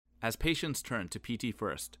As patients turn to PT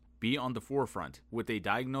First, be on the forefront with a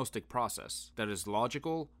diagnostic process that is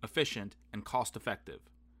logical, efficient, and cost-effective.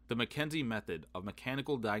 The McKenzie method of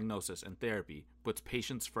mechanical diagnosis and therapy puts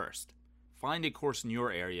patients first. Find a course in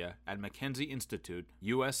your area at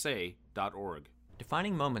McKenzieInstituteUSA.org.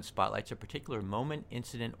 Defining Moment spotlights a particular moment,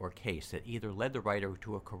 incident, or case that either led the writer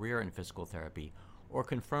to a career in physical therapy or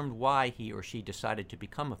confirmed why he or she decided to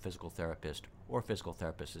become a physical therapist or physical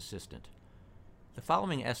therapist assistant. The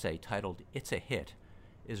following essay, titled "It's a Hit,"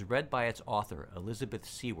 is read by its author, Elizabeth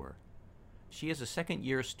Seewer. She is a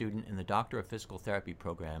second-year student in the Doctor of Physical Therapy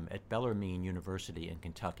program at Bellarmine University in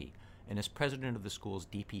Kentucky and is president of the school's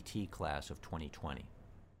DPT class of 2020.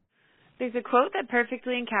 There's a quote that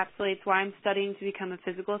perfectly encapsulates why I'm studying to become a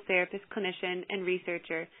physical therapist clinician and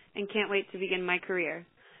researcher and can't wait to begin my career.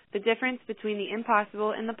 The difference between the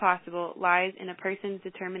impossible and the possible lies in a person's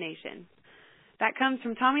determination. That comes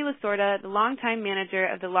from Tommy Lasorda, the longtime manager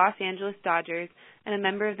of the Los Angeles Dodgers and a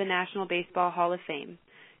member of the National Baseball Hall of Fame.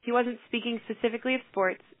 He wasn't speaking specifically of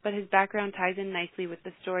sports, but his background ties in nicely with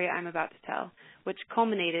the story I'm about to tell, which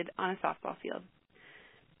culminated on a softball field.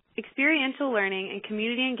 Experiential learning and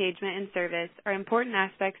community engagement and service are important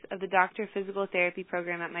aspects of the Doctor of Physical Therapy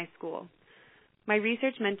program at my school. My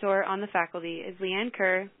research mentor on the faculty is Leanne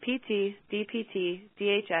Kerr, PT, DPT,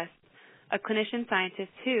 DHS, a clinician scientist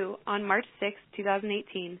who, on March 6,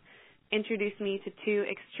 2018, introduced me to two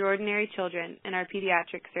extraordinary children in our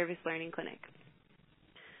pediatric service learning clinic.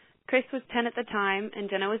 Chris was 10 at the time and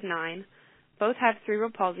Jenna was 9. Both have cerebral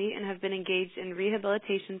palsy and have been engaged in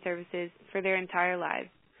rehabilitation services for their entire lives.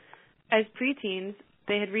 As preteens,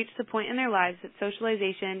 they had reached the point in their lives that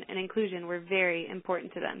socialization and inclusion were very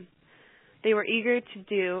important to them. They were eager to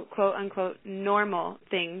do, quote-unquote, normal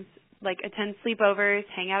things, like attend sleepovers,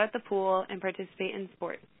 hang out at the pool, and participate in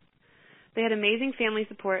sports. They had amazing family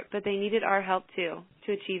support, but they needed our help, too,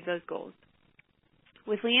 to achieve those goals.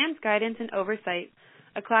 With Leanne's guidance and oversight,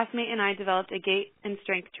 a classmate and I developed a gait and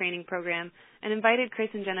strength training program and invited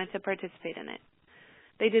Chris and Jenna to participate in it.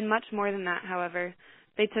 They did much more than that, however.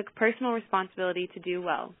 They took personal responsibility to do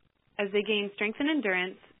well. As they gained strength and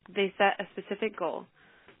endurance, they set a specific goal.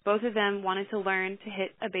 Both of them wanted to learn to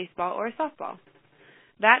hit a baseball or a softball.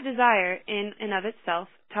 That desire, in and of itself,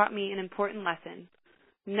 taught me an important lesson.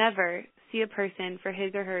 Never see a person for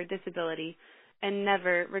his or her disability, and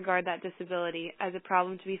never regard that disability as a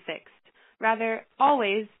problem to be fixed. Rather,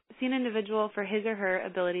 always see an individual for his or her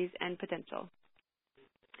abilities and potential.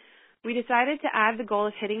 We decided to add the goal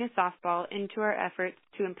of hitting a softball into our efforts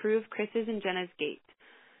to improve Chris's and Jenna's gait.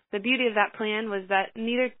 The beauty of that plan was that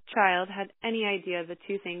neither child had any idea the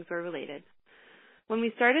two things were related. When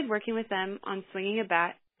we started working with them on swinging a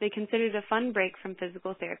bat, they considered it a fun break from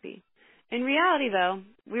physical therapy. In reality, though,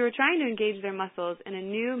 we were trying to engage their muscles in a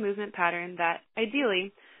new movement pattern that,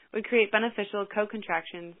 ideally, would create beneficial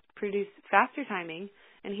co-contractions, produce faster timing,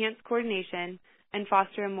 enhance coordination, and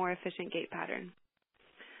foster a more efficient gait pattern.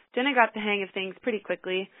 Jenna got the hang of things pretty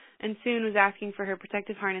quickly and soon was asking for her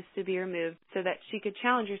protective harness to be removed so that she could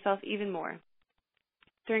challenge herself even more.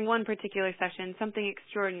 During one particular session, something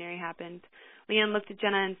extraordinary happened. Leanne looked at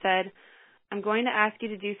Jenna and said, "I'm going to ask you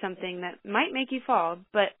to do something that might make you fall,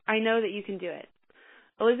 but I know that you can do it.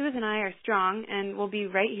 Elizabeth and I are strong and we'll be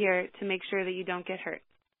right here to make sure that you don't get hurt.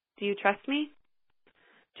 Do you trust me?"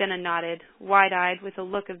 Jenna nodded, wide-eyed with a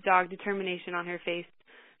look of dogged determination on her face.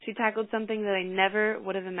 She tackled something that I never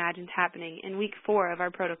would have imagined happening in week 4 of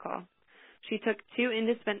our protocol. She took 2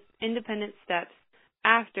 independent steps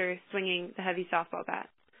after swinging the heavy softball bat.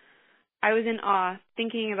 I was in awe,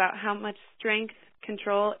 thinking about how much strength,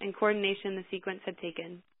 control, and coordination the sequence had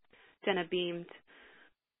taken. Jenna beamed.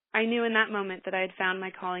 I knew in that moment that I had found my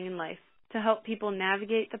calling in life, to help people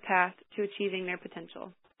navigate the path to achieving their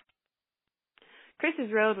potential.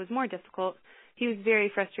 Chris's road was more difficult. He was very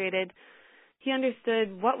frustrated. He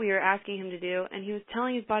understood what we were asking him to do, and he was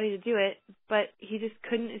telling his body to do it, but he just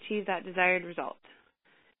couldn't achieve that desired result.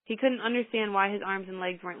 He couldn't understand why his arms and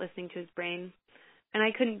legs weren't listening to his brain, and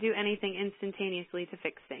I couldn't do anything instantaneously to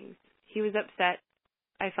fix things. He was upset.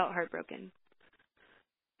 I felt heartbroken.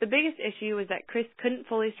 The biggest issue was that Chris couldn't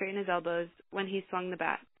fully straighten his elbows when he swung the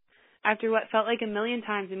bat. After what felt like a million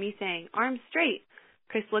times of me saying, "Arms straight,"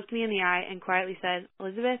 Chris looked me in the eye and quietly said,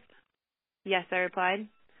 "Elizabeth?" "Yes," I replied.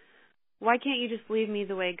 "Why can't you just leave me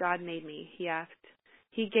the way God made me?" he asked.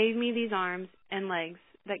 "He gave me these arms and legs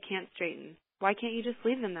that can't straighten. Why can't you just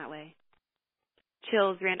leave them that way?"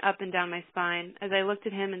 Chills ran up and down my spine as I looked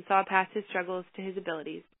at him and saw past his struggles to his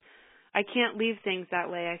abilities. "I can't leave things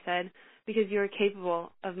that way," I said, "because you are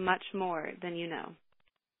capable of much more than you know."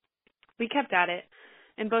 We kept at it,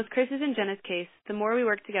 In both Chris's and Jenna's case, the more we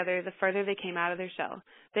worked together, the further they came out of their shell.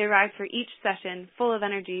 They arrived for each session full of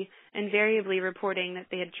energy, invariably reporting that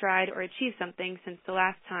they had tried or achieved something since the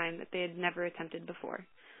last time that they had never attempted before.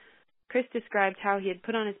 Chris described how he had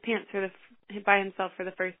put on his pants by himself for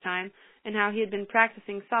the first time, and how he had been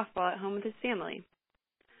practicing softball at home with his family.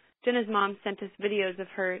 Jenna's mom sent us videos of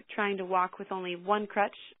her trying to walk with only one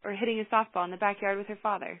crutch or hitting a softball in the backyard with her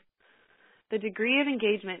father. The degree of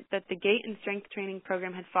engagement that the gait and strength training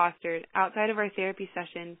program had fostered outside of our therapy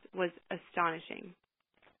sessions was astonishing.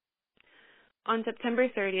 On September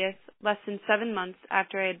 30th, less than 7 months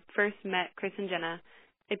after I had first met Chris and Jenna,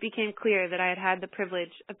 it became clear that I had had the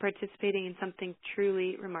privilege of participating in something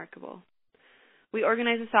truly remarkable. We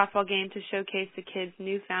organized a softball game to showcase the kids'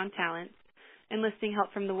 newfound talents, enlisting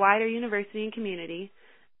help from the wider university and community,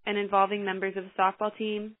 and involving members of the softball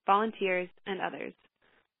team, volunteers, and others.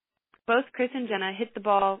 Both Chris and Jenna hit the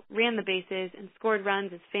ball, ran the bases, and scored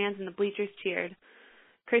runs as fans in the bleachers cheered.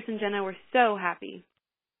 Chris and Jenna were so happy.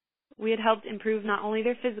 We had helped improve not only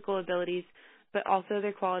their physical abilities, but also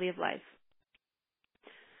their quality of life.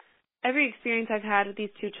 Every experience I've had with these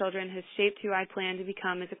two children has shaped who I plan to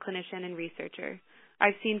become as a clinician and researcher.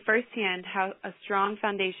 I've seen firsthand how a strong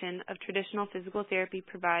foundation of traditional physical therapy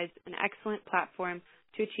provides an excellent platform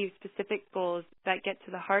to achieve specific goals that get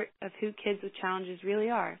to the heart of who kids with challenges really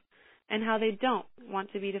are, and how they don't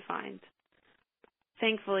want to be defined.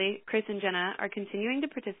 Thankfully, Chris and Jenna are continuing to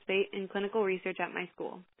participate in clinical research at my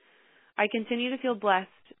school. I continue to feel blessed,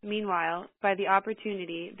 meanwhile, by the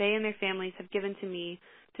opportunity they and their families have given to me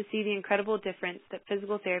to see the incredible difference that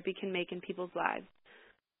physical therapy can make in people's lives,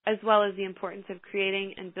 as well as the importance of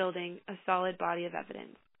creating and building a solid body of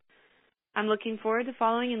evidence. I'm looking forward to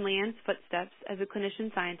following in Leanne's footsteps as a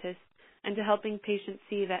clinician scientist and to helping patients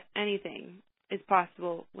see that anything is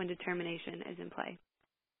possible when determination is in play.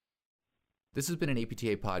 This has been an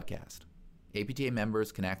APTA podcast. APTA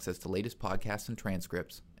members can access the latest podcasts and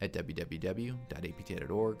transcripts at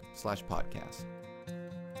www.apta.org/podcasts.